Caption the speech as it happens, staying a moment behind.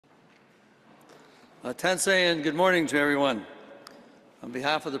Tansei, and good morning to everyone. On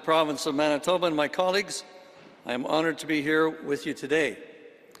behalf of the province of Manitoba and my colleagues, I am honored to be here with you today.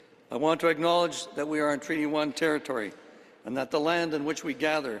 I want to acknowledge that we are in Treaty 1 territory and that the land in which we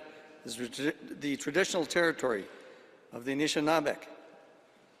gather is the traditional territory of the Anishinaabe,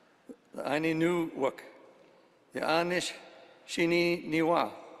 the Inniniw, the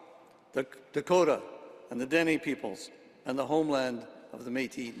Anishinaabe, the Dakota, and the Dene peoples, and the homeland of the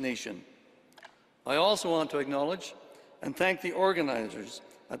Métis Nation. I also want to acknowledge and thank the organizers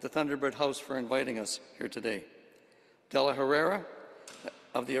at the Thunderbird House for inviting us here today. Della Herrera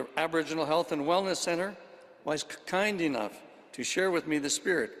of the Aboriginal Health and Wellness Center was kind enough to share with me the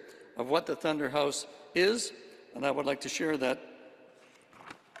spirit of what the Thunder House is, and I would like to share that.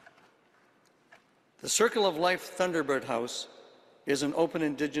 The Circle of Life Thunderbird House is an open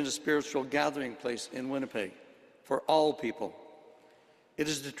Indigenous spiritual gathering place in Winnipeg for all people. It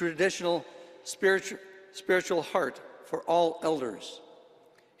is the traditional spiritual heart for all elders,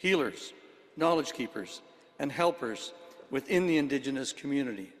 healers, knowledge keepers, and helpers within the Indigenous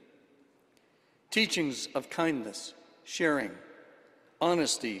community. Teachings of kindness, sharing,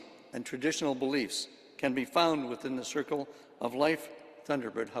 honesty, and traditional beliefs can be found within the Circle of Life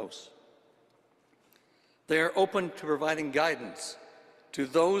Thunderbird House. They are open to providing guidance to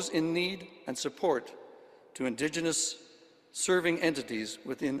those in need and support to Indigenous serving entities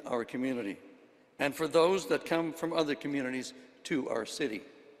within our community, and for those that come from other communities to our city.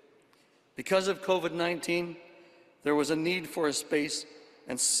 Because of COVID-19, there was a need for a space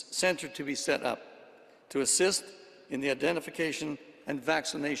and center to be set up to assist in the identification and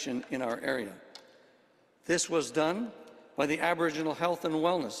vaccination in our area. This was done by the Aboriginal Health and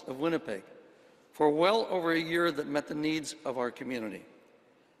Wellness of Winnipeg for well over a year that met the needs of our community.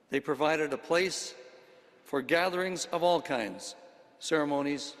 They provided a place for gatherings of all kinds,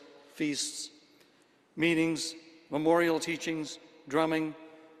 ceremonies, feasts, meetings, memorial teachings, drumming,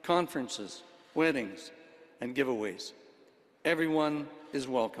 conferences, weddings, and giveaways. Everyone is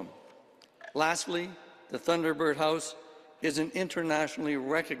welcome. Lastly, the Thunderbird House is an internationally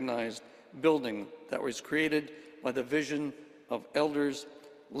recognized building that was created by the vision of elders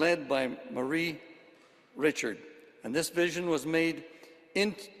led by Marie Richard. And this vision was made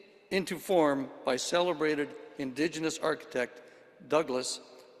into form by celebrated Indigenous architect Douglas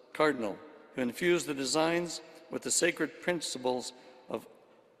Cardinal, who infused the designs with the sacred principles of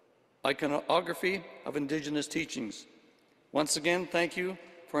iconography of Indigenous teachings. Once again, thank you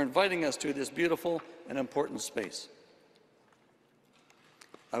for inviting us to this beautiful and important space.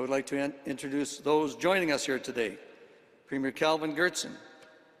 I would like to introduce those joining us here today. Premier Kelvin Goertzen,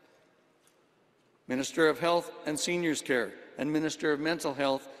 Minister of Health and Seniors Care, and Minister of Mental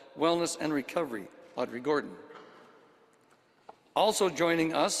Health, Wellness and Recovery, Audrey Gordon. Also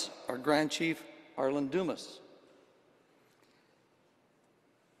joining us are Grand Chief Arlen Dumas,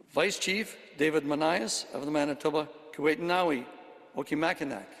 Vice Chief David Monias of the Manitoba Keewatinowi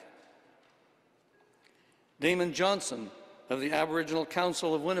Okimakanak, Damon Johnston of the Aboriginal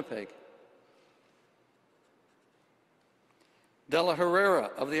Council of Winnipeg, Della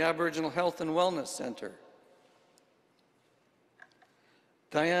Herrera of the Aboriginal Health and Wellness Center,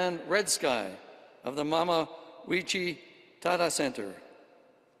 Diane Redsky of the Mawi Itata Center,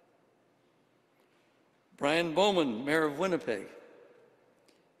 Brian Bowman, Mayor of Winnipeg,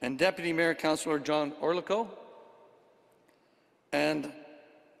 and Deputy Mayor Councillor John Orlico, and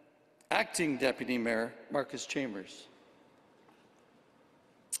Acting Deputy Mayor Marcus Chambers.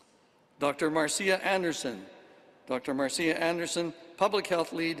 Dr. Marcia Anderson, Public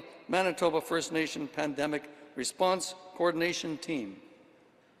Health Lead, Manitoba First Nation Pandemic Response Coordination Team.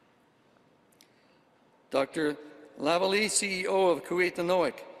 Dr. Lavallee, CEO of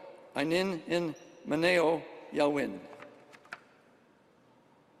Keewatinohk Inniniw Minoayawin.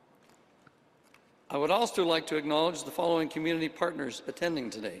 I would also like to acknowledge the following community partners attending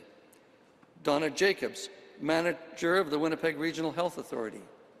today. Donna Jacobs, Manager of the Winnipeg Regional Health Authority.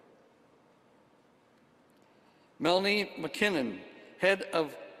 Melanie McKinnon, Head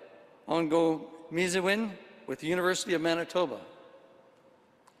of Immunization with the University of Manitoba.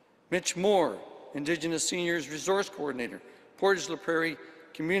 Mitch Moore, Indigenous Seniors Resource Coordinator, Portage La Prairie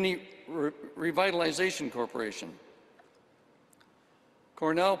Community Revitalization Corporation.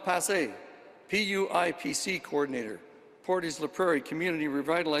 Cornell Passe, PUIPC Coordinator, Portage La Prairie Community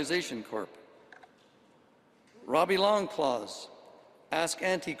Revitalization Corp. Robbie Longclaws, Ask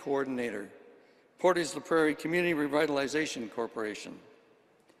Auntie Coordinator, Portage La Prairie Community Revitalization Corporation.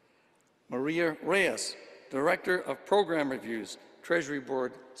 Maria Reyes, Director of Program Reviews, Treasury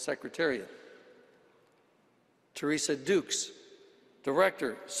Board Secretariat. Teresa Dukes,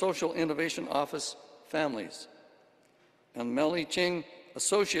 Director, Social Innovation Office, Families, and Melly Ching,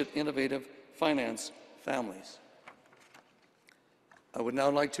 Associate Innovative Finance, Families. I would now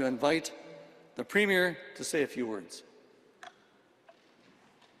like to invite the Premier to say a few words.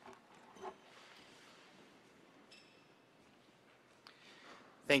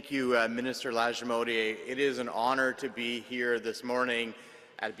 Thank you, Minister Lagimodiere. It is an honor to be here this morning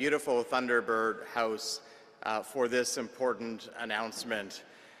at beautiful Thunderbird House for this important announcement.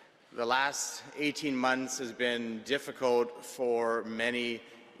 The last 18 months has been difficult for many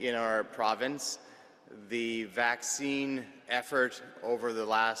in our province. The vaccine effort over the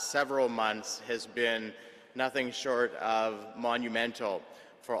last several months has been nothing short of monumental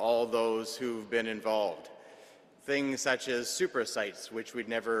for all those who've been involved. Things such as super sites, which we'd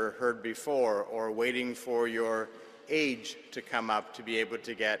never heard before, or waiting for your age to come up to be able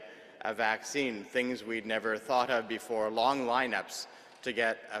to get a vaccine, things we'd never thought of before, long lineups to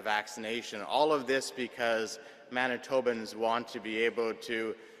get a vaccination. All of this because Manitobans want to be able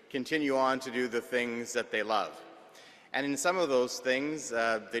to continue on to do the things that they love. And in some of those things,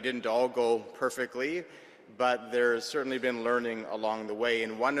 they didn't all go perfectly, but there's certainly been learning along the way.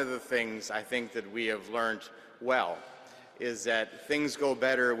 And one of the things I think that we have learned well is that things go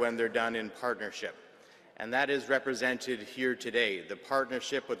better when they're done in partnership. And that is represented here today, the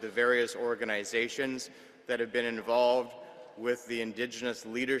partnership with the various organizations that have been involved with the Indigenous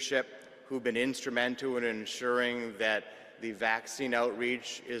leadership who've been instrumental in ensuring that the vaccine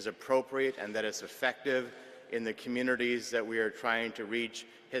outreach is appropriate and that it's effective in the communities that we are trying to reach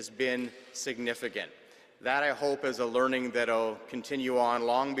has been significant. That, I hope, is a learning that will continue on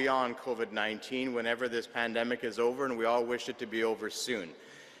long beyond COVID-19 whenever this pandemic is over, and we all wish it to be over soon,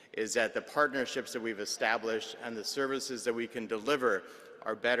 is that the partnerships that we've established and the services that we can deliver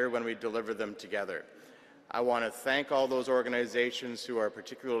are better when we deliver them together. I want to thank all those organizations who are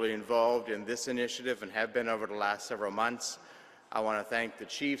particularly involved in this initiative and have been over the last several months. I want to thank the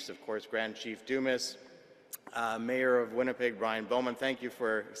Chiefs, of course, Grand Chief Dumas, Mayor of Winnipeg, Brian Bowman. Thank you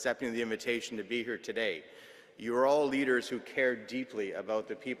for accepting the invitation to be here today. You are all leaders who care deeply about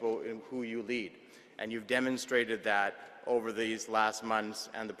the people who you lead, and you've demonstrated that over these last months,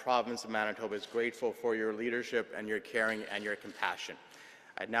 and the province of Manitoba is grateful for your leadership and your caring and your compassion.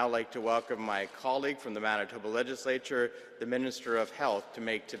 I'd now like to welcome my colleague from the Manitoba Legislature, the Minister of Health, to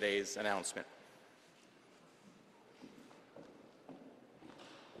make today's announcement.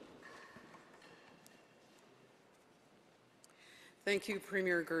 Thank you,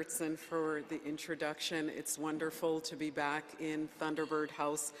 Premier Goertzen, for the introduction. It's wonderful to be back in Thunderbird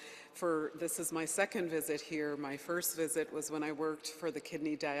House. This is my second visit here. My first visit was when I worked for the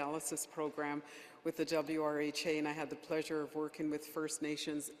kidney dialysis program with the WRHA, and I had the pleasure of working with First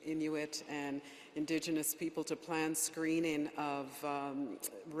Nations, Inuit, and Indigenous people to plan screening of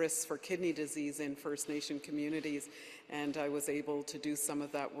risks for kidney disease in First Nation communities. And I was able to do some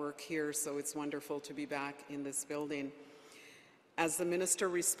of that work here, so it's wonderful to be back in this building. As the Minister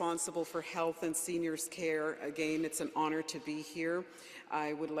responsible for health and seniors care, again, it's an honor to be here.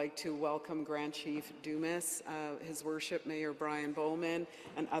 I would like to welcome Grand Chief Dumas, His Worship Mayor Brian Bowman,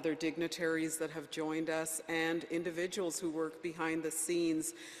 and other dignitaries that have joined us, and individuals who work behind the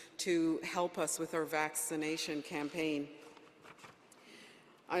scenes to help us with our vaccination campaign.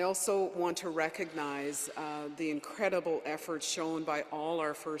 I also want to recognize the incredible efforts shown by all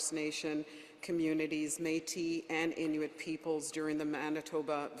our First Nation communities, Métis and Inuit peoples during the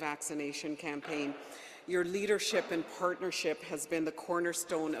Manitoba vaccination campaign. Your leadership and partnership has been the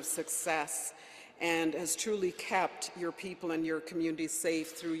cornerstone of success and has truly kept your people and your communities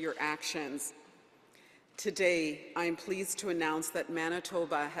safe through your actions. Today, I am pleased to announce that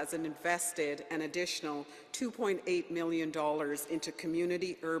Manitoba has invested an additional $2.8 million into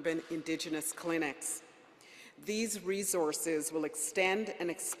community urban Indigenous clinics. These resources will extend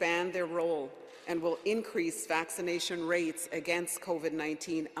and expand their role and will increase vaccination rates against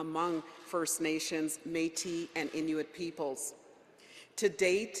COVID-19 among First Nations, Métis, and Inuit peoples. To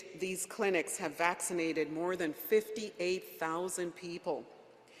date, these clinics have vaccinated more than 58,000 people.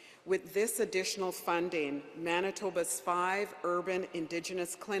 With this additional funding, Manitoba's 5 urban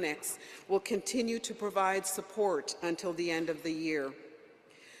Indigenous clinics will continue to provide support until the end of the year.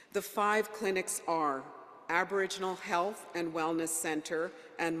 The 5 clinics are Aboriginal Health and Wellness Centre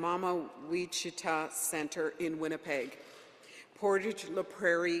and Mawi Centre in Winnipeg, Portage La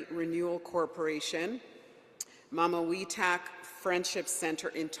Prairie Renewal Corporation, Keewatinohk Friendship Centre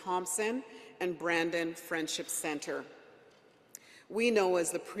in Thompson, and Brandon Friendship Centre. We know,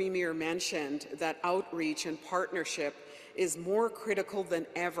 as the Premier mentioned, that outreach and partnership is more critical than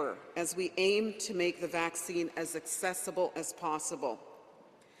ever as we aim to make the vaccine as accessible as possible.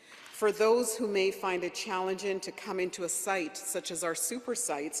 For those who may find it challenging to come into a site, such as our super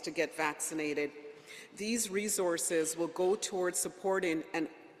sites, to get vaccinated, these resources will go towards supporting a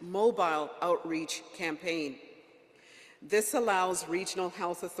mobile outreach campaign. This allows Regional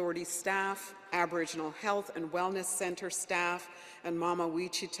Health Authority staff, Aboriginal Health and Wellness Centre staff, and Mama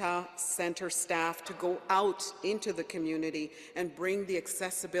Wichita Centre staff to go out into the community and bring the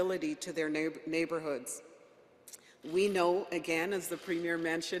accessibility to their neighbourhoods. We know, again, as the Premier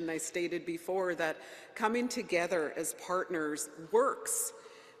mentioned, and I stated before, that coming together as partners works.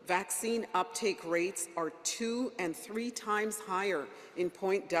 Vaccine uptake rates are 2 and 3 times higher in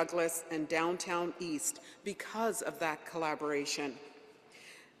Point Douglas and Downtown East because of that collaboration.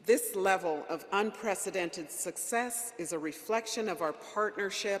 This level of unprecedented success is a reflection of our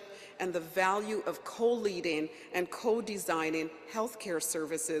partnership and the value of co-leading and co-designing healthcare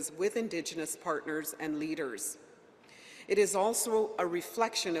services with Indigenous partners and leaders. It is also a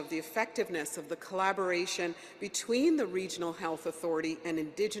reflection of the effectiveness of the collaboration between the Regional Health Authority and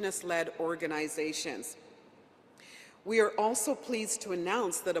Indigenous-led organizations. We are also pleased to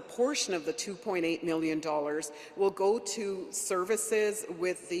announce that a portion of the $2.8 million will go to services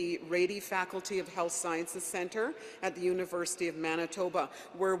with the Rady Faculty of Health Sciences Centre at the University of Manitoba,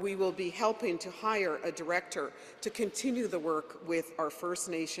 where we will be helping to hire a director to continue the work with our First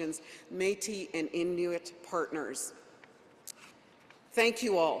Nations, Métis and Inuit partners. Thank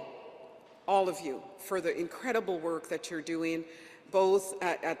you all of you, for the incredible work that you're doing, both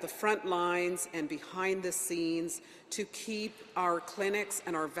at the front lines and behind the scenes, to keep our clinics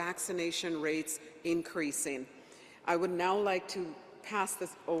and our vaccination rates increasing. I would now like to pass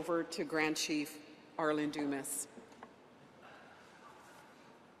this over to Grand Chief Arlen Dumas.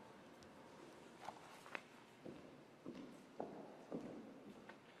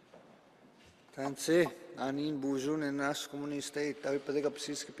 Tansi, anin bujun en nas komuniste tawi pada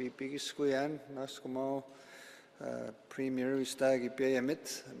kapsis kapipigis kuyan nas komo Premier Ustagi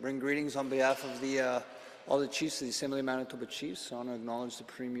Payamit. Bring greetings on behalf of the all the chiefs of the Assembly of Manitoba Chiefs. I want to acknowledge the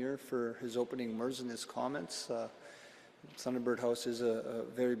Premier for his opening words and his comments. Thunderbird House is a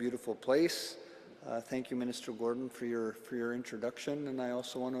very beautiful place. Thank you, Minister Gordon, for your introduction, and I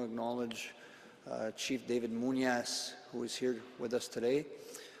also want to acknowledge Chief David Monias, who is here with us today.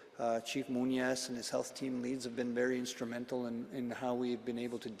 Chief Monias and his health team leads have been very instrumental in how we've been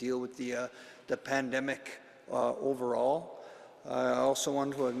able to deal with the pandemic overall. I also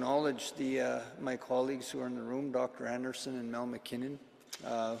want to acknowledge my colleagues who are in the room, Dr. Anderson and Mel McKinnon,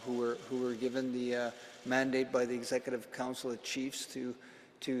 who were given the mandate by the Executive Council of Chiefs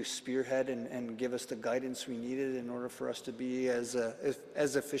to spearhead and give us the guidance we needed in order for us to be as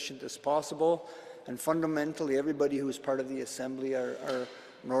efficient as possible. And fundamentally, everybody who is part of the Assembly, our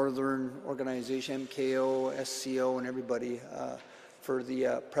Northern Organization, MKO, SCO, and everybody, for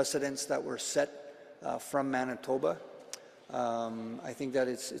the precedents that were set from Manitoba. I think that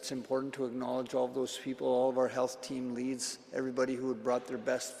it's important to acknowledge all of those people, all of our health team leads, everybody who had brought their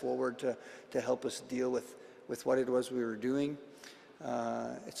best forward to help us deal with what it was we were doing.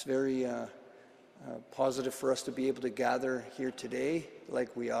 It's very positive for us to be able to gather here today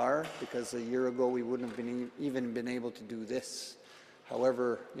like we are, because a year ago we wouldn't have even been able to do this.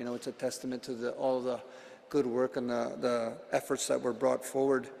 However, you know, it's a testament to all the good work and the efforts that were brought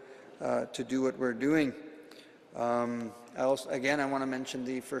forward to do what we're doing. I want to mention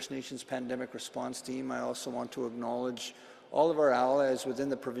the First Nations Pandemic Response Team. I also want to acknowledge all of our allies within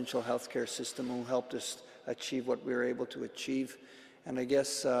the provincial healthcare system who helped us achieve what we were able to achieve. And I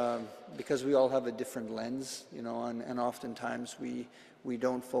guess because we all have a different lens, you know, and oftentimes we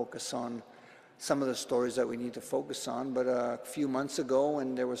don't focus on some of the stories that we need to focus on. But a few months ago,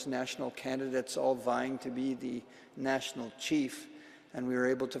 when there was national candidates all vying to be the national chief, and we were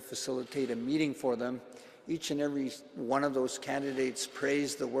able to facilitate a meeting for them, each and every one of those candidates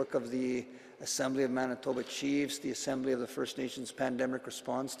praised the work of the Assembly of Manitoba Chiefs, the Assembly of the First Nations Pandemic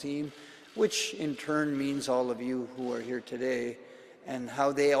Response Team, which in turn means all of you who are here today, and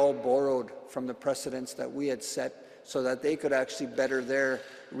how they all borrowed from the precedents that we had set so that they could actually better their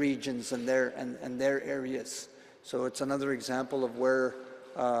regions and their areas. So it's another example of where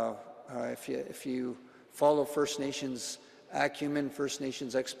if you follow First Nations acumen, First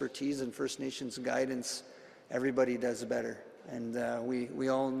Nations expertise, and First Nations guidance, everybody does better. And we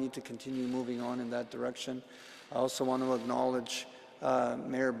all need to continue moving on in that direction. I also want to acknowledge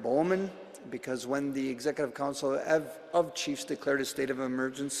Mayor Bowman, because when the Executive Council of Chiefs declared a state of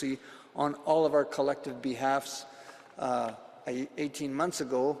emergency on all of our collective behalfs 18 months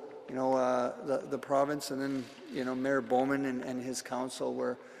ago, you know, the province and then, you know, Mayor Bowman and his council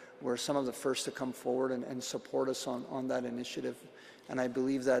were were some of the first to come forward and support us on that initiative. And I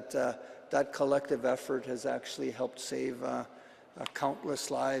believe that that collective effort has actually helped save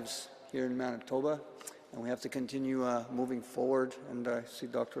countless lives here in Manitoba. And we have to continue moving forward. And I see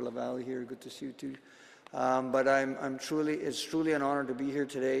Dr. Lavallee here. Good to see you too. But it's truly an honor to be here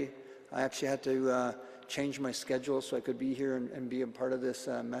today. I actually had to change my schedule so I could be here and be a part of this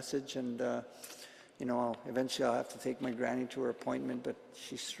message. And you know, eventually I'll have to take my granny to her appointment, but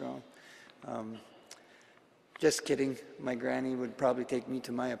she's strong. Just kidding. My granny would probably take me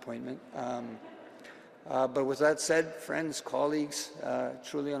to my appointment. But with that said, friends, colleagues,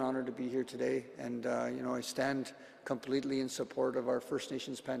 truly an honor to be here today. And you know, I stand completely in support of our First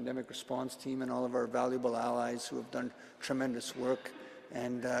Nations pandemic response team and all of our valuable allies who have done tremendous work.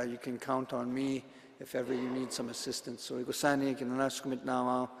 And you can count on me if ever you need some assistance. So,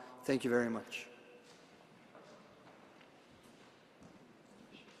 thank you very much.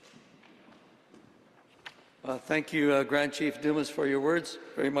 Thank you, Grand Chief Dumas, for your words.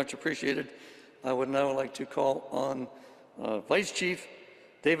 Very much appreciated. I would now like to call on Vice Chief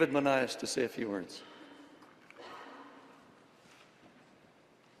David Monias to say a few words.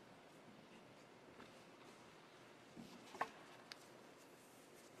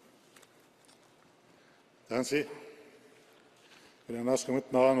 Danke. Wir haben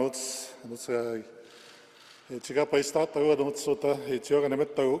mit uns jetzt paistat auch uns so da jetzt ja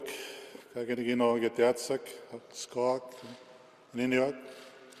mit da auch gegen die noch geteatsak skak Inniniw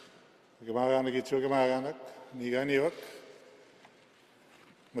Okimakanak jetzt ja Okimakanak Inniniw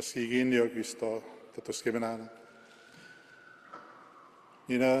Maski Inniniw visto das gemenan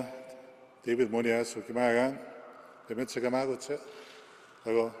Nina David Monias Okimakanak damit se gemacht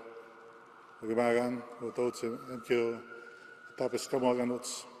also Okimakanak und MQ tapos kamagan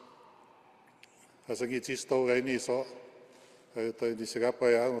as ang itsisto kay ni so ay tayo di siya pa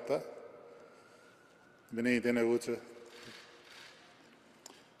ya uta binay din uta.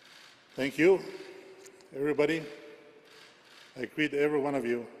 Thank you, everybody. I greet every one of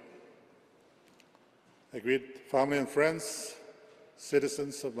you. I greet family and friends,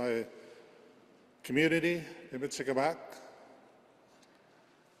 citizens of my community in Keewatinohk,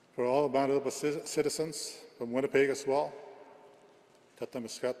 for all Manitoba citizens from Winnipeg as well.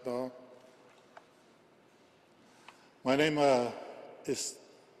 My name is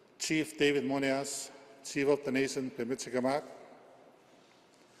Chief David Monias, Chief of the Nation, Keewatinohk.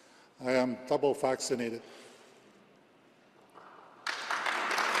 I am double vaccinated.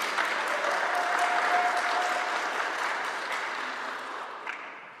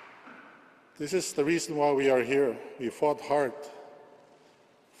 This is the reason why we are here. We fought hard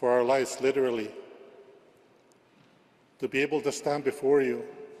for our lives, literally, to be able to stand before you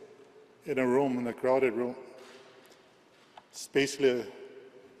in a room, in a crowded room. It's basically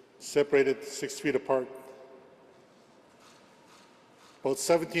separated 6 feet apart. About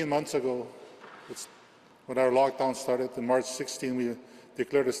 17 months ago, when our lockdown started, on March 16, we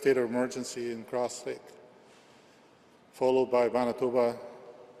declared a state of emergency in Cross Lake, followed by Manitoba,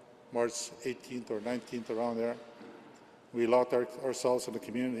 March 18th or 19th, around there. We locked ourselves in the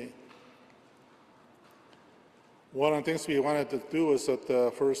community. One of the things we wanted to do was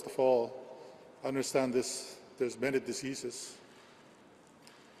that, first of all, understand this. There's many diseases,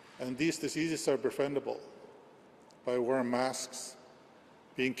 and these diseases are preventable by wearing masks,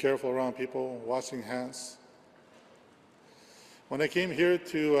 being careful around people, washing hands. When I came here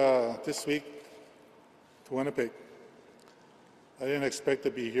to this week to Winnipeg, I didn't expect to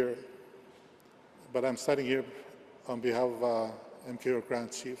be here, but I'm standing here on behalf of MKO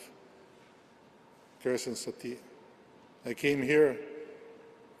Grand Chief Goertzen Sept. I came here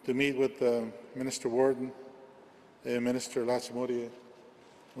to meet with Minister Warden and Minister Lagimodiere.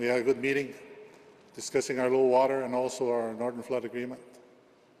 We had a good meeting discussing our low water and also our Northern Flood Agreement.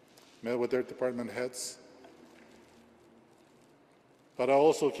 Met with their department heads. But I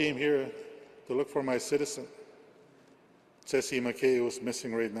also came here to look for my citizen, Jessie McKay, who is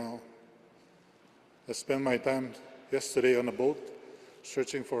missing right now. I spent my time yesterday on a boat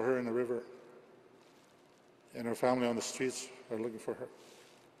searching for her in the river, and her family on the streets are looking for her.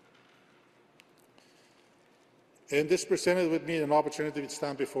 And this presented with me an opportunity to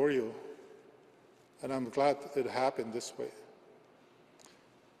stand before you, and I'm glad it happened this way.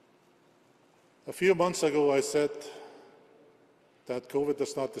 A few months ago, I said that COVID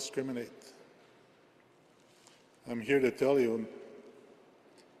does not discriminate. I'm here to tell you,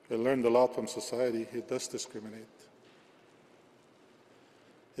 I learned a lot from society, it does discriminate.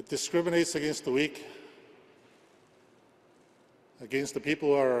 It discriminates against the weak, against the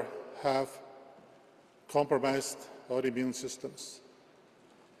people who have compromised autoimmune systems.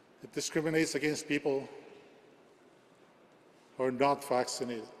 It discriminates against people who are not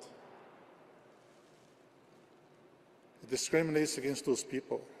vaccinated. It discriminates against those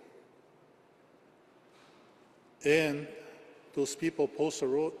people. And those people pose a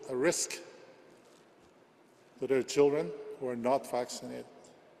risk to their children who are not vaccinated.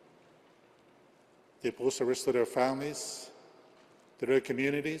 They pose a risk to their families, to their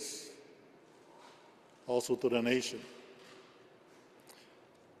communities, also to the nation.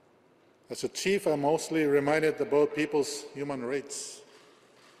 As a chief, I'm mostly reminded about people's human rights,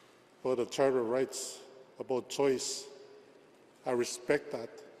 about the Charter of Rights, about choice. I respect that.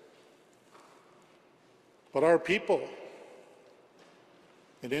 But our people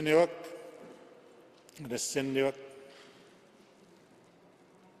in Innuit, in the Inuit,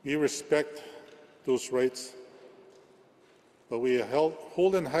 we respect those rights, but we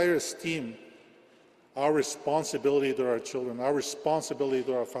hold in higher esteem our responsibility to our children, our responsibility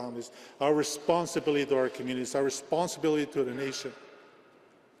to our families, our responsibility to our communities, our responsibility to the nation.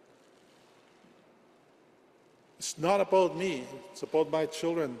 It's not about me, it's about my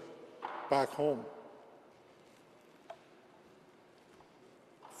children back home.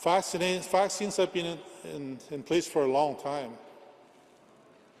 Vaccines have been in place for a long time.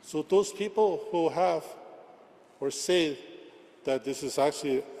 So those people who have or say that this is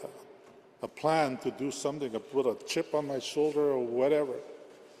actually a plan to do something, to put a chip on my shoulder or whatever,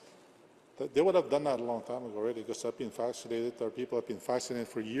 they would have done that a long time ago already, because I've been vaccinated, our people have been vaccinated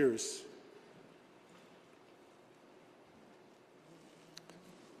for years.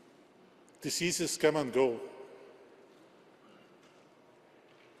 Diseases come and go.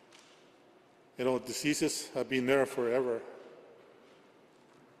 You know, diseases have been there forever.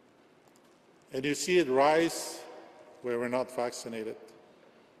 And you see it rise where we're not vaccinated.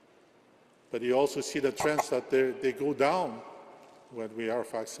 But you also see the trends that they go down when we are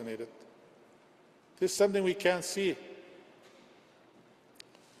vaccinated. This is something we can't see.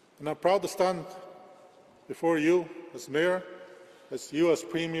 And I'm proud to stand before you as Mayor, as you as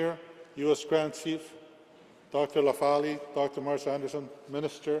Premier, you as Grand Chief, Dr. Lavallee, Dr. Marcia Anderson,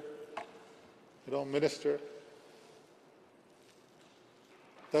 Minister, Minister.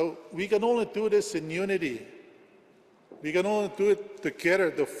 Now, we can only do this in unity. We can only do it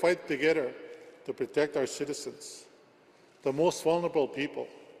together, to fight together, to protect our citizens, the most vulnerable people.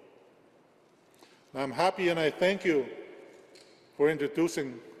 And I'm happy and I thank you for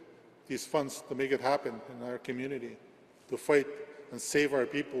introducing these funds to make it happen in our community, to fight and save our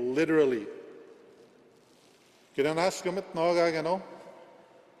people, literally. Kinanas gamit na gagano,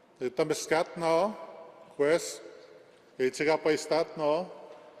 tamiskat na, quest, kaya pa istat na,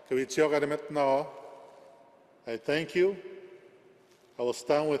 I thank you. I will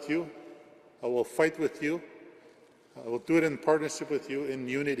stand with you. I will fight with you. I will do it in partnership with you, in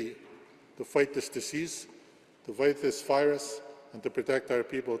unity, to fight this disease, to fight this virus, and to protect our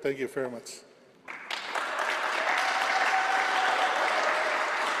people. Thank you very much.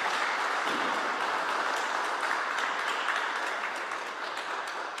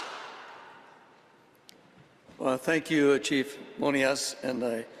 Well, thank you, Chief Monias, and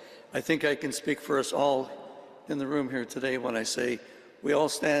I think I can speak for us all in the room here today when I say we all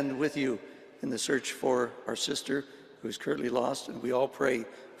stand with you in the search for our sister who is currently lost, and we all pray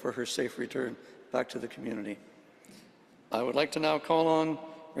for her safe return back to the community. I would like to now call on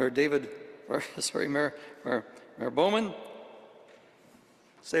Mayor Bowman.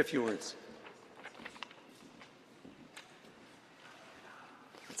 Say a few words.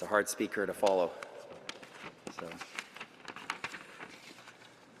 It's a hard speaker to follow. So.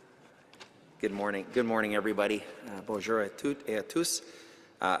 Good morning, everybody. Bonjour à toutes et à tous.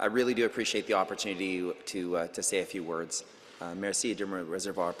 I really do appreciate the opportunity to say a few words. Merci de me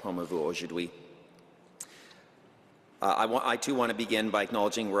recevoir parmi vous aujourd'hui. I too want to begin by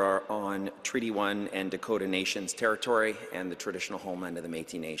acknowledging we're on Treaty 1 and Dakota Nation's territory and the traditional homeland of the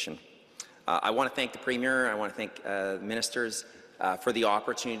Métis Nation. I want to thank the Premier, I want to thank ministers for the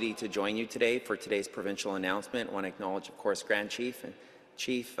opportunity to join you today for today's provincial announcement. I want to acknowledge, of course, Grand Chief and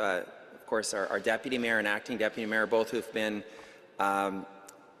Chief, of course, our Deputy Mayor and Acting Deputy Mayor, both who have been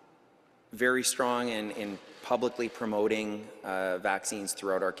very strong in publicly promoting vaccines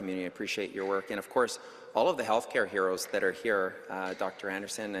throughout our community. I appreciate your work. And of course, all of the healthcare heroes that are here, Dr.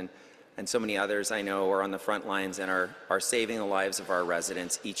 Anderson and so many others I know are on the front lines and are saving the lives of our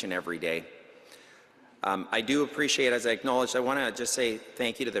residents each and every day. I do appreciate, as I acknowledged, I want to just say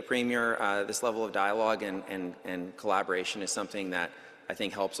thank you to the Premier. This level of dialogue and collaboration is something that I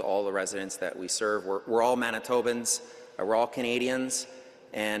think helps all the residents that we serve. We're all Manitobans, we're all Canadians,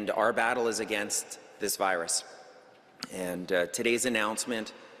 and our battle is against this virus. And today's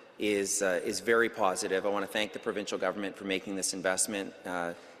announcement is very positive. I want to thank the provincial government for making this investment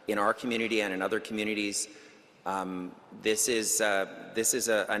in our community and in other communities. This is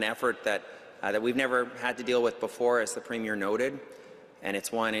an effort that we've never had to deal with before, as the Premier noted, and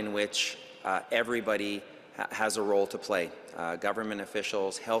it's one in which everybody has a role to play. Government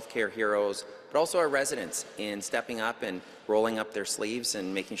officials, healthcare heroes, but also our residents in stepping up and rolling up their sleeves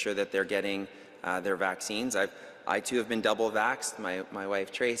and making sure that they're getting their vaccines. I too have been double vaxxed. My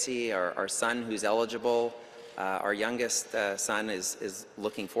wife Tracy, our son who's eligible, our youngest son is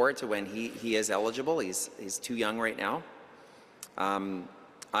looking forward to when he is eligible. He's too young right now.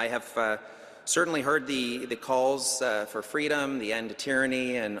 I have certainly heard the calls for freedom, the end to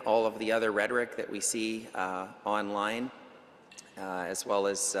tyranny, and all of the other rhetoric that we see online, as well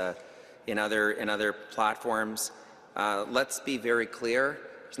as in other platforms. Let's be very clear.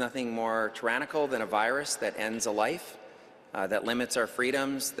 There's nothing more tyrannical than a virus that ends a life, that limits our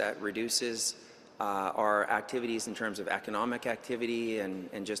freedoms, that reduces our activities in terms of economic activity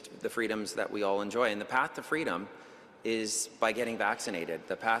and just the freedoms that we all enjoy. And the path to freedom is by getting vaccinated.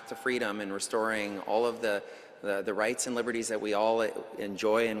 The path to freedom and restoring all of the rights and liberties that we all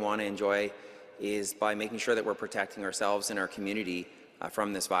enjoy and want to enjoy is by making sure that we're protecting ourselves and our community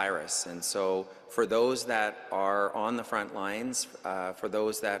from this virus. And so for those that are on the front lines, for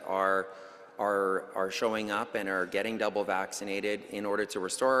those that are showing up and are getting double vaccinated in order to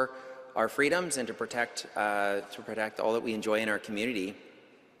restore our freedoms and to protect all that we enjoy in our community,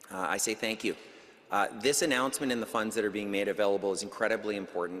 I say thank you. This announcement and the funds that are being made available is incredibly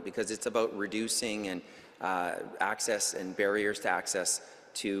important because it's about reducing and access and barriers to access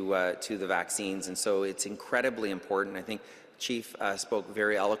to the vaccines, and so it's incredibly important. I think Chief spoke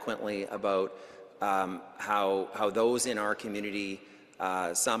very eloquently about how those in our community,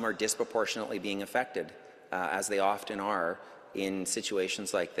 some are disproportionately being affected, as they often are in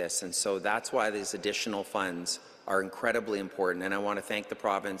situations like this, and so that's why these additional funds are incredibly important, and I want to thank the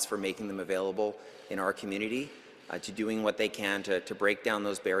province for making them available in our community, to doing what they can to break down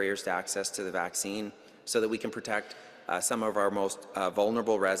those barriers to access to the vaccine so that we can protect some of our most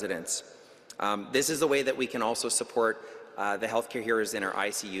vulnerable residents. This is the way that we can also support the healthcare heroes in our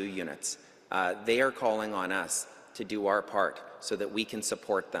ICU units. They are calling on us to do our part so that we can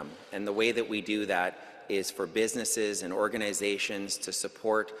support them, and the way that we do that is for businesses and organizations to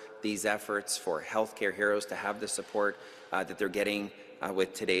support these efforts, for healthcare heroes to have the support that they're getting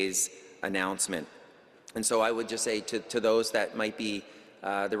with today's announcement. And so I would just say to those that might be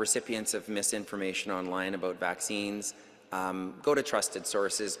the recipients of misinformation online about vaccines, go to trusted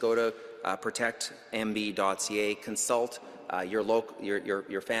sources, go to protectmb.ca, consult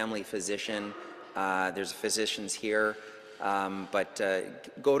your family physician. There's physicians here. But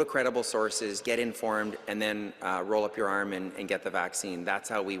go to credible sources, get informed, and then roll up your arm and get the vaccine. That's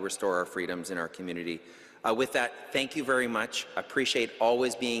how we restore our freedoms in our community. With that, thank you very much. I appreciate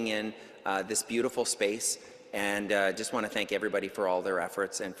always being in this beautiful space, and just want to thank everybody for all their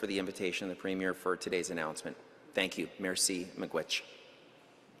efforts and for the invitation of the Premier for today's announcement. Thank you. Merci, miigwech.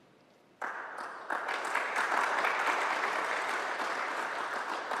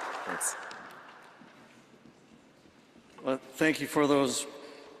 Thanks. Well, thank you for those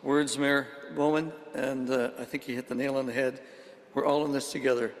words, Mayor Bowman, and I think you hit the nail on the head. We're all in this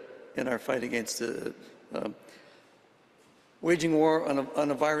together in our fight against waging war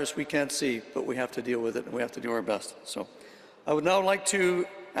on a virus we can't see, but we have to deal with it, and we have to do our best. So I would now like to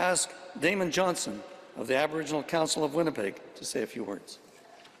ask Damon Johnston of the Aboriginal Council of Winnipeg to say a few words.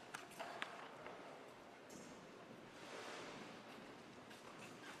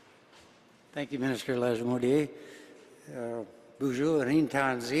 Thank you, Minister Lagimodiere. Bonjour,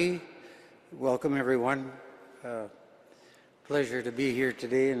 Rintanzi. Welcome, everyone. Pleasure to be here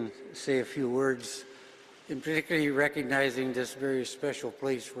today and say a few words, in particularly recognizing this very special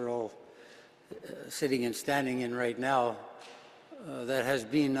place we're all sitting and standing in right now that has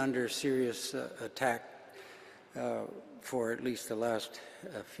been under serious attack for at least the last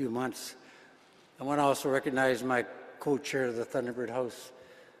few months. I want to also recognize my co-chair of the Thunderbird House,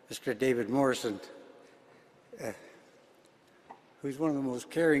 Mr. David Morrison, who's one of the most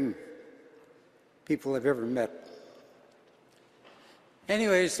caring people I've ever met.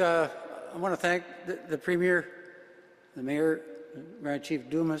 Anyways, I want to thank the Premier, the Mayor, Grand Chief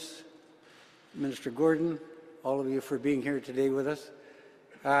Dumas, Minister Gordon, all of you for being here today with us.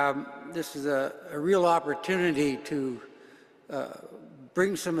 This is a real opportunity to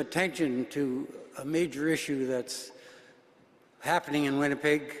bring some attention to a major issue that's happening in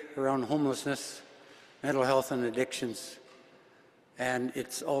Winnipeg around homelessness, mental health and addictions. And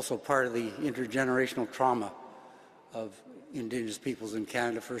it's also part of the intergenerational trauma of Indigenous peoples in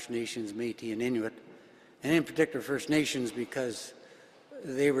Canada, First Nations, Métis, and Inuit, and in particular First Nations because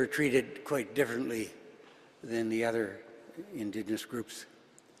they were treated quite differently than the other Indigenous groups.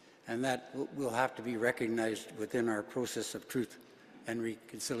 And that will have to be recognized within our process of truth and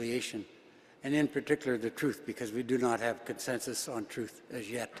reconciliation, and in particular the truth, because we do not have consensus on truth as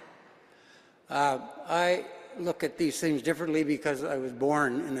yet. I look at these things differently because I was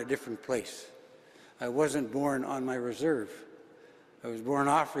born in a different place. I wasn't born on my reserve. I was born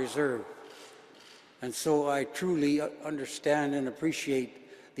off reserve. And so I truly understand and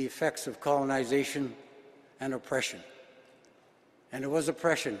appreciate the effects of colonization and oppression. And it was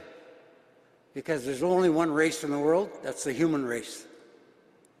oppression because there's only one race in the world, that's the human race.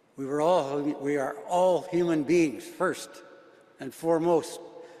 We are all human beings first and foremost.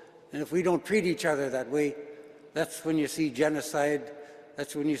 And if we don't treat each other that way, that's when you see genocide,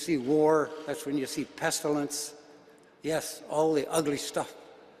 that's when you see war, that's when you see pestilence. Yes, all the ugly stuff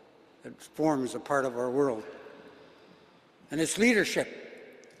that forms a part of our world. And it's leadership.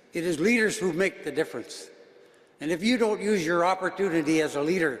 It is leaders who make the difference. And if you don't use your opportunity as a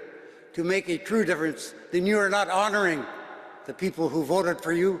leader to make a true difference, then you are not honoring the people who voted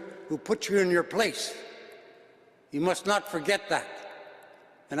for you, who put you in your place. You must not forget that.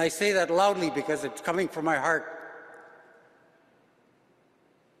 And I say that loudly because it's coming from my heart.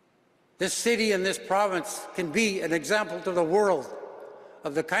 This city and this province can be an example to the world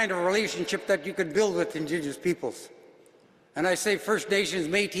of the kind of relationship that you can build with Indigenous peoples. And I say First Nations,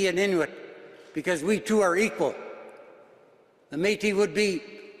 Métis, and Inuit because we too are equal. The Métis would be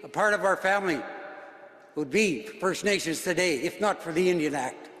a part of our family, would be First Nations today, if not for the Indian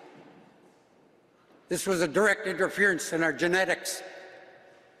Act. This was a direct interference in our genetics.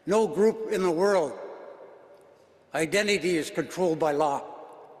 No group in the world identity is controlled by law.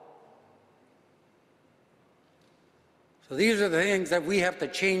 So these are the things that we have to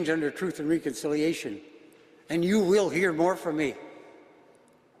change under Truth and Reconciliation. And you will hear more from me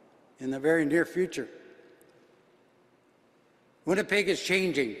in the very near future. Winnipeg is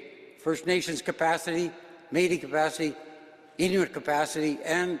changing. First Nations capacity, Métis capacity, Inuit capacity,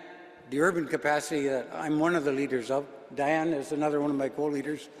 and the urban capacity that I'm one of the leaders of. Diane is another one of my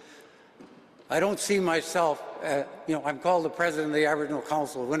co-leaders. I don't see myself, I'm called the president of the Aboriginal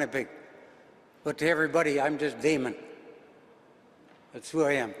Council of Winnipeg, but to everybody, I'm just Damon. That's who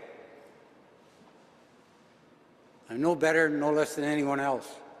I am. I'm no better, no less than anyone else.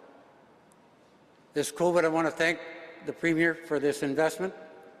 This COVID, I want to thank the Premier for this investment.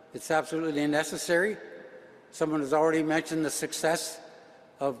 It's absolutely necessary. Someone has already mentioned the success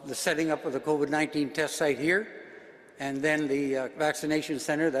of the setting up of the COVID-19 test site here, and then the vaccination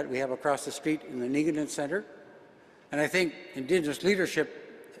center that we have across the street in the Niganen Center. And I think Indigenous leadership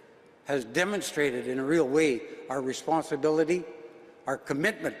has demonstrated in a real way our responsibility, our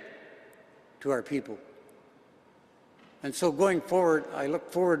commitment to our people. And so going forward, I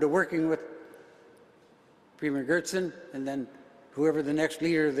look forward to working with Premier Goertzen and then whoever the next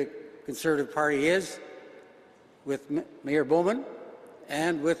leader of the Conservative Party is, with Mayor Bowman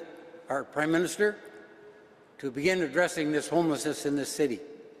and with our Prime Minister to begin addressing this homelessness in this city,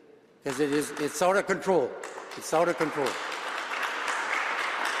 because it's out of control. It's out of control.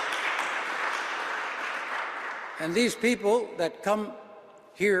 And these people that come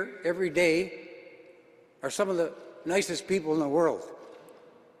here every day are some of the nicest people in the world.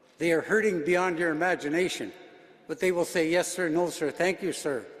 They are hurting beyond your imagination, but they will say, yes, sir, no, sir, thank you,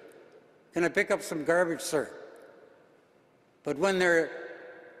 sir. Can I pick up some garbage, sir? But when they're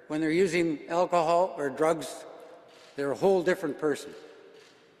using alcohol or drugs, they're a whole different person.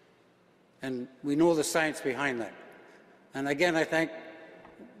 And we know the science behind that. And again, I thank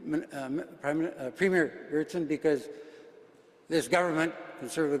Premier Goertzen because this government,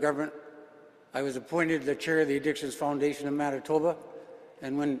 Conservative government, I was appointed the chair of the Addictions Foundation in Manitoba,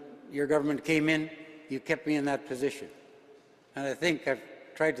 and when your government came in, you kept me in that position. And I think I've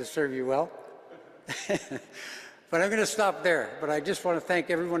tried to serve you well. But I'm going to stop there. But I just want to thank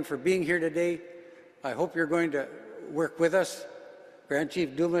everyone for being here today. I hope you're going to work with us. Grand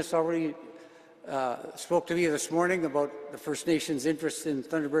Chief Dumas already spoke to me this morning about the First Nations interest in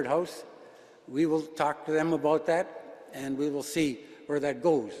Thunderbird House. We will talk to them about that, and we will see where that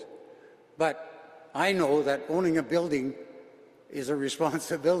goes. But I know that owning a building is a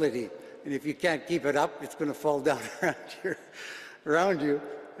responsibility, and if you can't keep it up, it's going to fall down around you,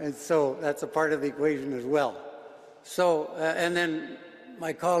 and so that's a part of the equation as well. So, and then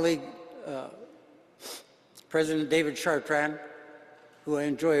my colleague, President David Chartrand, who I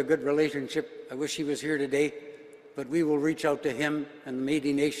enjoy a good relationship. I wish he was here today, but we will reach out to him and the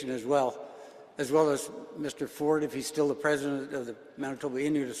Métis Nation as well as well as Mr. Ford, if he's still the president of the Manitoba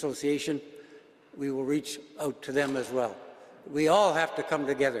Inuit Association. We will reach out to them as well. We all have to come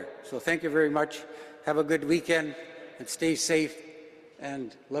together. So thank you very much. Have a good weekend and stay safe,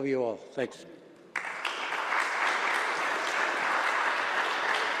 and love you all. Thanks.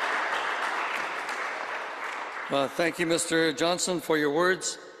 Thank you, Mr. Johnston, for your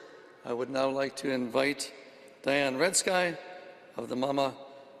words. I would now like to invite Diane Redsky of the Mawi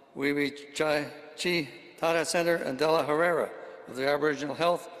Itata Center and Della Herrera of the Aboriginal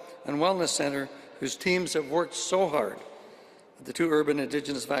Health and Wellness Center, whose teams have worked so hard at the 2 urban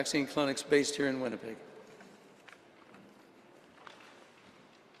Indigenous vaccine clinics based here in Winnipeg.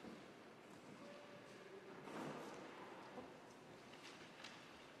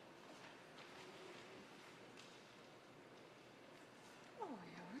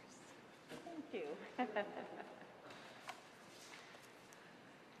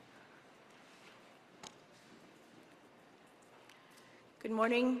 Good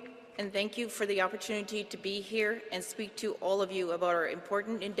morning, and thank you for the opportunity to be here and speak to all of you about our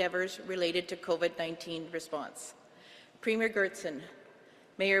important endeavors related to COVID-19 response. Premier Goertzen,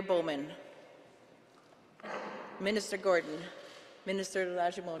 Mayor Bowman, Minister Gordon, Minister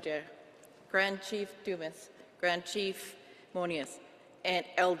Lagimodiere, Grand Chief Dumas, Grand Chief Monias, and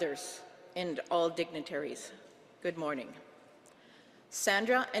elders and all dignitaries. Good morning.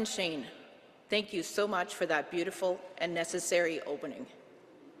 Sandra and Shane, thank you so much for that beautiful and necessary opening.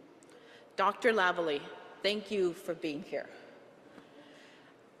 Dr. Lavallee, thank you for being here.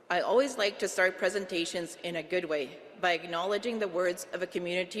 I always like to start presentations in a good way by acknowledging the words of a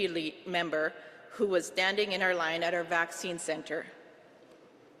community member who was standing in our line at our vaccine center.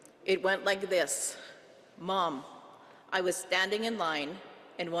 It went like this: Mom, I was standing in line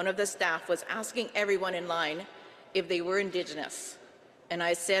and one of the staff was asking everyone in line if they were Indigenous. And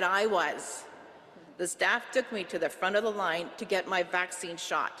I said I was. The staff took me to the front of the line to get my vaccine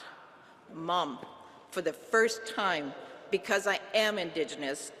shot. Mom, for the first time, because I am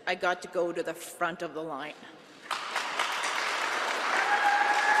Indigenous, I got to go to the front of the line.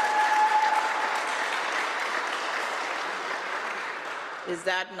 Is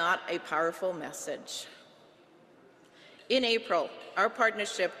that not a powerful message? In April, our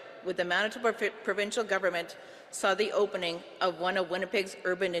partnership with the Manitoba provincial government saw the opening of one of Winnipeg's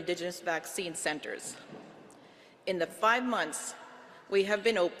urban Indigenous vaccine centres. In the 5 months we have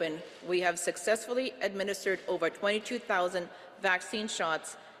been open, we have successfully administered over 22,000 vaccine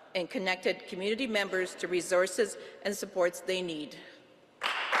shots and connected community members to resources and supports they need.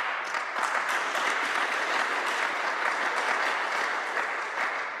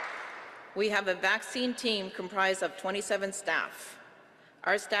 We have a vaccine team comprised of 27 staff.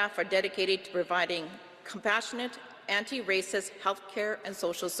 Our staff are dedicated to providing compassionate, anti-racist healthcare and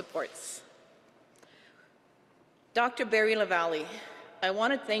social supports. Dr. Barry Lavallee, I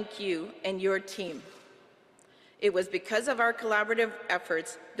want to thank you and your team. It was because of our collaborative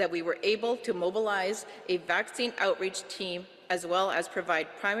efforts that we were able to mobilize a vaccine outreach team as well as provide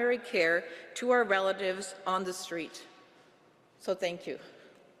primary care to our relatives on the street. So thank you.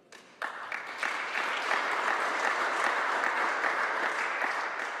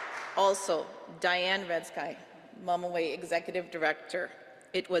 Also, Diane Redsky, Mawi Executive Director.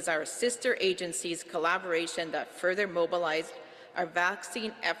 It was our sister agency's collaboration that further mobilized our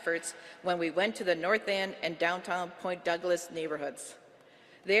vaccine efforts when we went to the North End and downtown Point Douglas neighborhoods.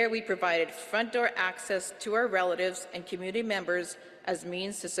 There we provided front door access to our relatives and community members as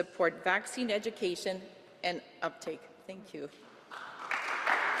means to support vaccine education and uptake. Thank you.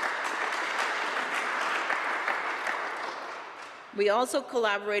 We also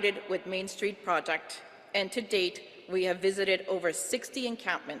collaborated with Main Street Project, and to date, we have visited over 60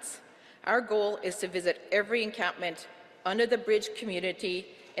 encampments. Our goal is to visit every encampment under the bridge community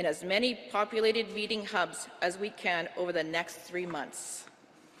in as many populated meeting hubs as we can over the next 3 months.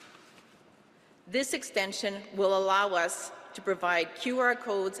 This extension will allow us to provide QR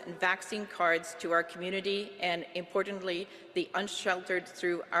codes and vaccine cards to our community and, importantly, the unsheltered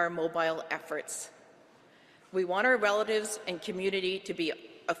through our mobile efforts. We want our relatives and community to be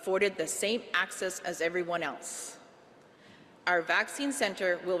afforded the same access as everyone else. Our vaccine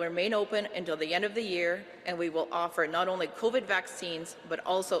center will remain open until the end of the year, and we will offer not only COVID vaccines, but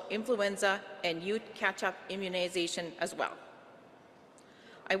also influenza and youth catch-up immunization as well.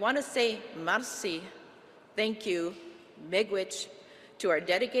 I want to say merci, thank you, miigwech, to our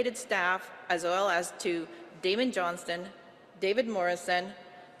dedicated staff, as well as to Damon Johnston, David Morrison,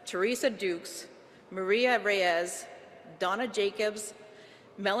 Teresa Dukes, Maria Reyes, Donna Jacobs,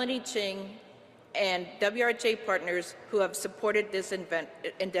 Melanie Ching, and WRHA partners who have supported this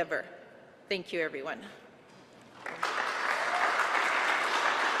endeavor. Thank you, everyone.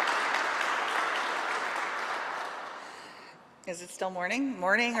 Is it still morning?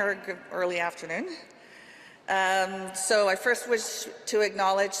 Morning or early afternoon? So I first wish to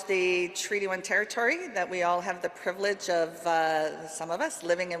acknowledge the Treaty 1 territory that we all have the privilege of, some of us,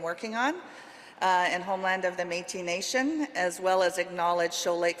 living and working on, and homeland of the Métis Nation, as well as acknowledge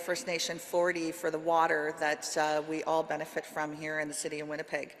Shoal Lake First Nation 40 for the water that we all benefit from here in the city of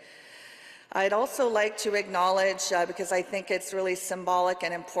Winnipeg. I'd also like to acknowledge, because I think it's really symbolic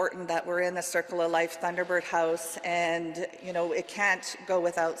and important that we're in the Circle of Life Thunderbird House, and you know, it can't go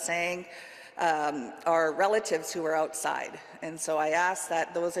without saying our relatives who are outside. And so I ask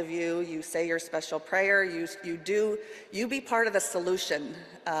that those of you, you say your special prayer, you be part of the solution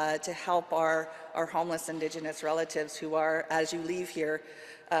to help our homeless Indigenous relatives who are, as you leave here,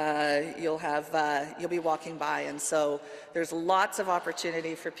 you'll be walking by, and so there's lots of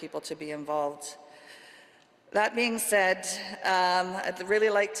opportunity for people to be involved. That being said, I'd really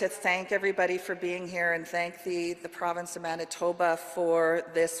like to thank everybody for being here and thank the province of Manitoba for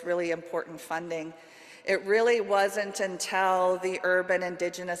this really important funding. It really wasn't until the urban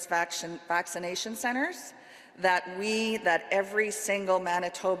Indigenous vaccination centers that every single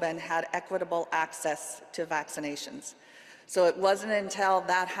Manitoban had equitable access to vaccinations. So it wasn't until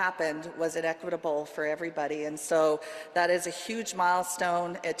that happened was it equitable for everybody, and so that is a huge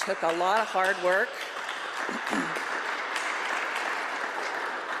milestone. It took a lot of hard work.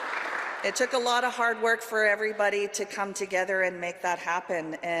 It took a lot of hard work for everybody to come together and make that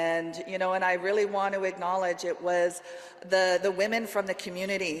happen, and you know, and I really want to acknowledge it was the women from the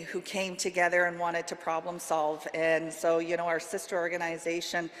community who came together and wanted to problem solve. And so, you know, our sister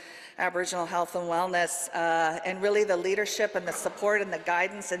organization, Aboriginal Health and Wellness, and really the leadership and the support and the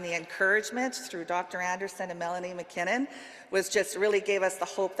guidance and the encouragement through Dr. Anderson and Melanie McKinnon was just really gave us the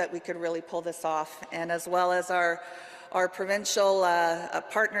hope that we could really pull this off, and as well as our provincial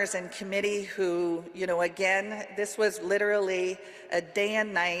partners and committee who, you know, again, this was literally a day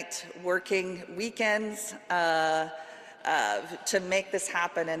and night working weekends to make this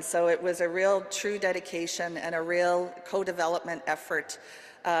happen. And so it was a real true dedication and a real co-development effort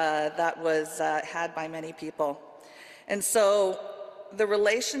that was had by many people. And so the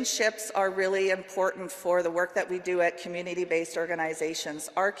relationships are really important for the work that we do at community-based organizations.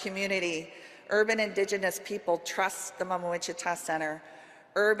 Our community, urban Indigenous people, trust the Mamawichita Centre.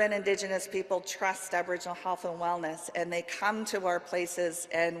 Urban Indigenous people trust Aboriginal Health and Wellness, and they come to our places,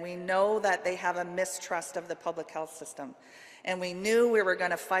 and we know that they have a mistrust of the public health system. And we knew we were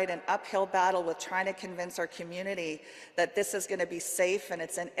going to fight an uphill battle with trying to convince our community that this is going to be safe and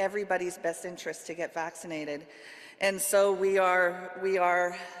it's in everybody's best interest to get vaccinated. And so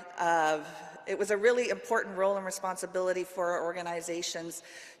it was a really important role and responsibility for our organizations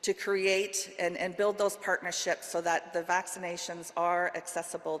to create and build those partnerships so that the vaccinations are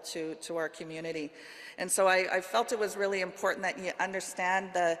accessible to our community. And so I felt it was really important that you understand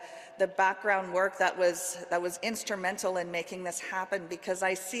the background work that was instrumental in making this happen, because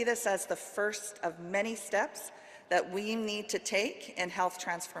I see this as the first of many steps that we need to take in health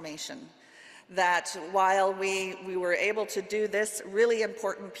transformation. That while we were able to do this really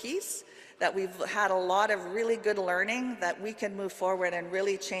important piece, that we've had a lot of really good learning that we can move forward and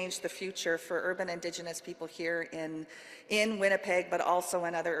really change the future for urban Indigenous people here in Winnipeg, but also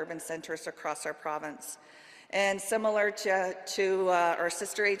in other urban centres across our province. And similar to our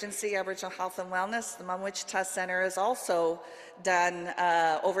sister agency, Aboriginal Health and Wellness, the Mamawichita Centre has also done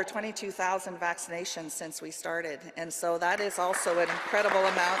over 22,000 vaccinations since we started. And so that is also an incredible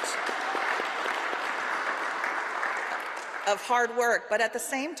amount of hard work, but at the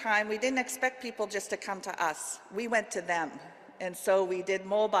same time, we didn't expect people just to come to us. We went to them. And so we did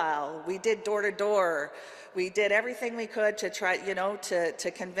mobile, we did door-to-door, we did everything we could to try, you know,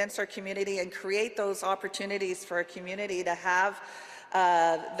 to convince our community and create those opportunities for our community to have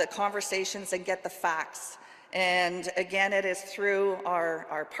the conversations and get the facts. And again, it is through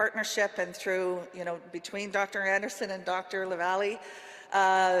our partnership and through, you know, between Dr. Anderson and Dr. Lavallee.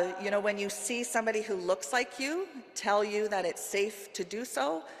 You know, when you see somebody who looks like you tell you that it's safe to do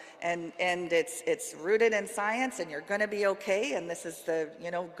so, and it's rooted in science, and you're going to be okay, and this is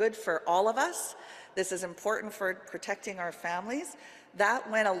good for all of us. This is important for protecting our families.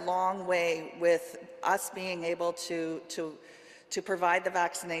 That went a long way with us being able to provide the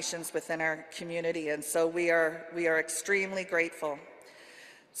vaccinations within our community, and so we are extremely grateful.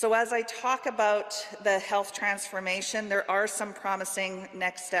 So as I talk about the health transformation, there are some promising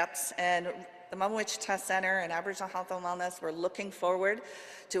next steps, and the Wichita Centre and Aboriginal Health and Wellness, we're looking forward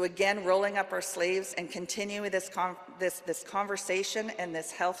to again rolling up our sleeves and continue this conversation and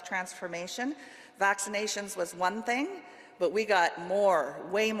this health transformation. Vaccinations was one thing, but we got more,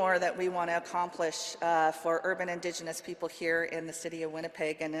 way more that we want to accomplish for urban Indigenous people here in the city of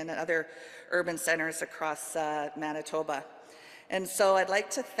Winnipeg and in other urban centres across Manitoba. And so I'd like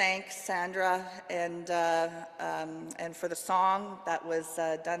to thank Sandra and for the song that was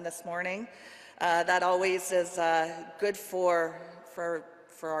done this morning. That always is good for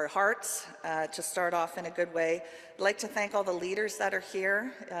our hearts to start off in a good way. I'd like to thank all the leaders that are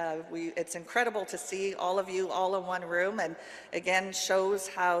here. It's incredible to see all of you all in one room, and again shows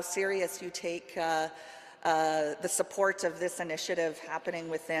how serious you take the support of this initiative happening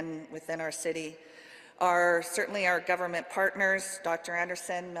within our city. Certainly our government partners, Dr.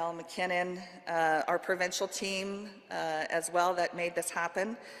 Anderson, Mel McKinnon, our provincial team as well that made this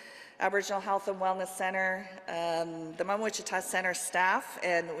happen. Aboriginal Health and Wellness Centre, the Wichita Centre staff,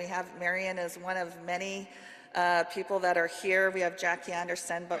 and we have Marion as one of many people that are here. We have Jackie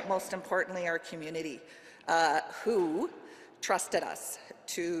Anderson, but most importantly our community who trusted us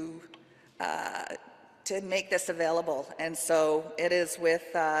to make this available. And so it is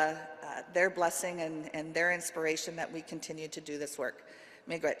with their blessing and their inspiration that we continue to do this work.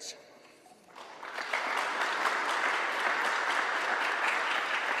 Miigwech.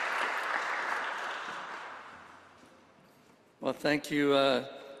 Well, thank you,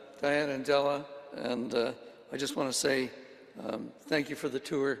 Diane and Della, and I just want to say thank you for the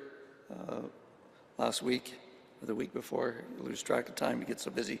tour last week, or the week before. You lose track of time, you get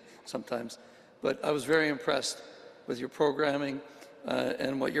so busy sometimes. But I was very impressed with your programming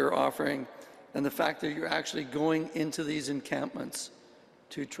and what you're offering, and the fact that you're actually going into these encampments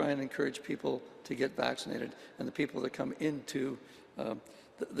to try and encourage people to get vaccinated, and the people that come into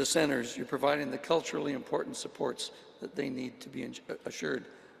the centers, you're providing the culturally important supports that they need to be assured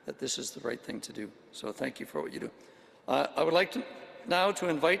that this is the right thing to do. So thank you for what you do. I would like now to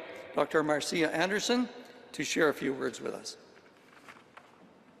invite Dr. Marcia Anderson to share a few words with us.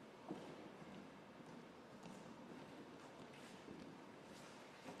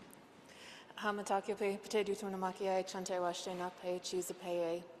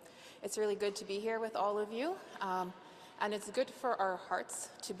 It's really good to be here with all of you, and it's good for our hearts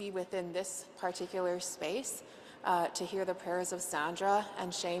to be within this particular space, to hear the prayers of Sandra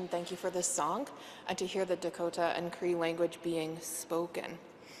and Shane, thank you for this song, and to hear the Dakota and Cree language being spoken.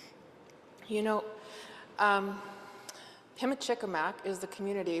 You know, Keewatinohk is the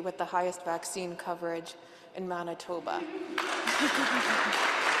community with the highest vaccine coverage in Manitoba.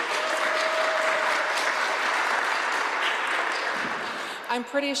 I'm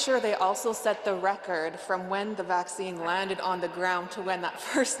pretty sure they also set the record from when the vaccine landed on the ground to when that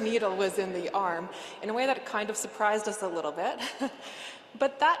first needle was in the arm, in a way that kind of surprised us a little bit.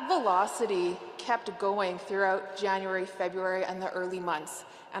 But that velocity kept going throughout January, February, and the early months.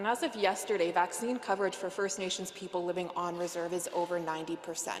 And as of yesterday, vaccine coverage for First Nations people living on reserve is over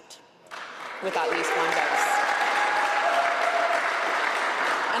 90% with at least one dose.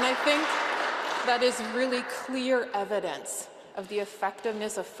 And I think that is really clear evidence of the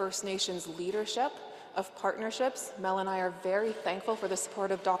effectiveness of First Nations leadership, of partnerships. Mel and I are very thankful for the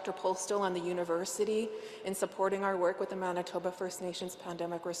support of Dr. Postel and the university in supporting our work with the Manitoba First Nations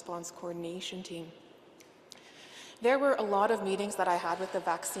Pandemic Response Coordination Team. There were a lot of meetings that I had with the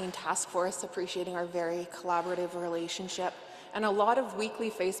Vaccine Task Force, appreciating our very collaborative relationship, and a lot of weekly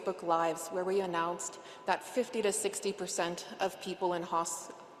Facebook Lives where we announced that 50 to 60% of people in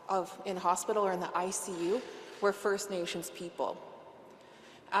hospital or in the ICU were First Nations people.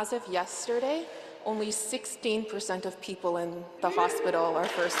 As of yesterday, only 16% of people in the hospital are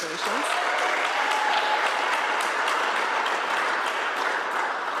First Nations.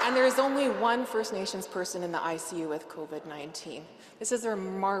 And there is only one First Nations person in the ICU with COVID-19. This is a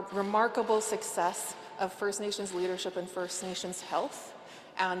remarkable success of First Nations leadership and First Nations health,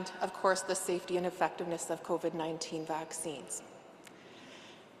 and of course the safety and effectiveness of COVID-19 vaccines.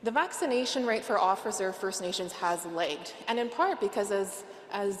 The vaccination rate for off-reserve First Nations has lagged, and in part because,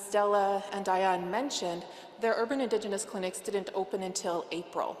 as Della and Diane mentioned, their urban Indigenous clinics didn't open until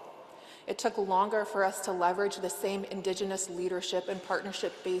April. It took longer for us to leverage the same Indigenous leadership and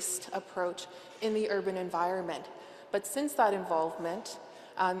partnership-based approach in the urban environment. But since that involvement,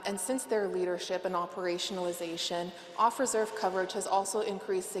 and since their leadership and operationalization, off-reserve coverage has also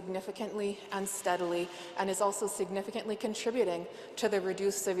increased significantly and steadily, and is also significantly contributing to the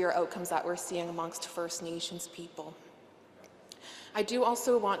reduced severe outcomes that we're seeing amongst First Nations people. I do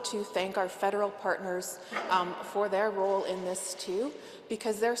also want to thank our federal partners for their role in this too,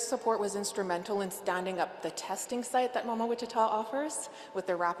 because their support was instrumental in standing up the testing site that Mama Wichita offers with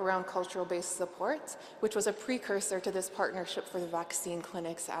their wraparound cultural-based support, which was a precursor to this partnership for the vaccine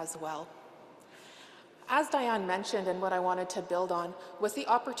clinics as well. As Diane mentioned, and what I wanted to build on was the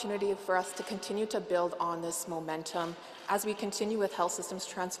opportunity for us to continue to build on this momentum as we continue with health systems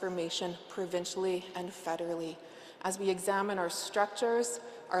transformation provincially and federally, as we examine our structures,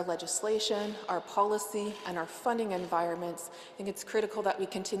 our legislation, our policy, and our funding environments. I think it's critical that we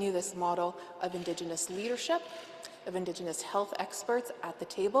continue this model of Indigenous leadership, of Indigenous health experts at the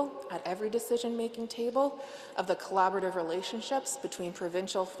table, at every decision-making table, of the collaborative relationships between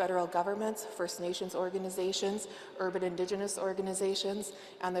provincial, federal governments, First Nations organizations, urban Indigenous organizations,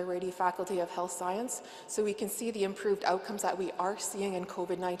 and the Rady Faculty of Health Science, so we can see the improved outcomes that we are seeing in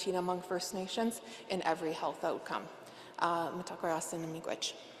COVID-19 among First Nations in every health outcome. Matakoyasin and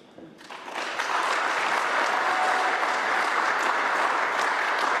miigwech.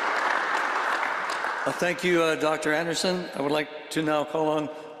 Thank you, Dr. Anderson. I would like to now call on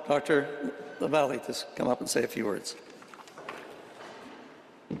Dr. Lavallee to come up and say a few words.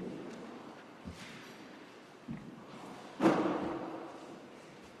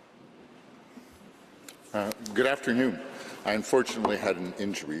 Good afternoon. I unfortunately had an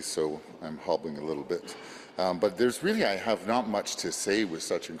injury, so I'm hobbling a little bit. But I have not much to say with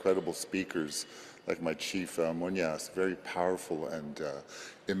such incredible speakers like my Chief Monias, very powerful and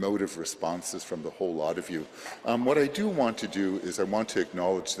emotive responses from the whole lot of you. What I do want to do is I want to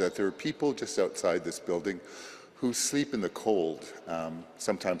acknowledge that there are people just outside this building who sleep in the cold.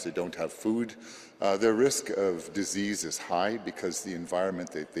 Sometimes they don't have food. Their risk of disease is high because the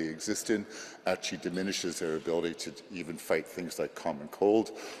environment that they exist in actually diminishes their ability to even fight things like common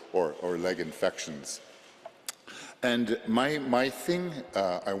cold or leg infections. And my thing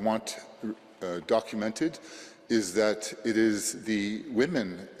I want documented is that it is the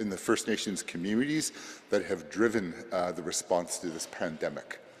women in the First Nations communities that have driven the response to this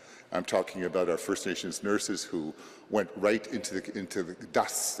pandemic. I'm talking about our First Nations nurses who went right into the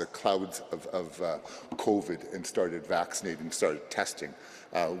dust, the clouds of COVID, and started vaccinating, started testing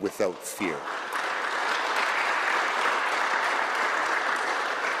without fear.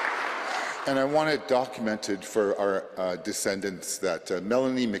 And I want it documented for our descendants that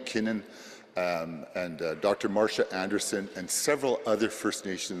Melanie McKinnon and Dr. Marcia Anderson and several other First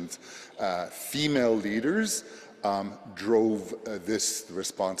Nations female leaders drove this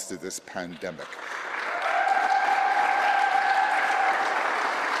response to this pandemic.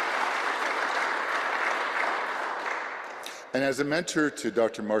 And as a mentor to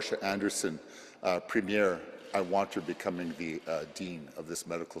Dr. Marcia Anderson, Premier, I want her becoming the Dean of this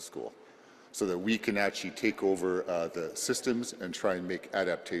medical school, so that we can actually take over the systems and try and make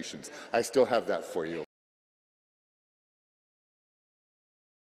adaptations. I still have that for you.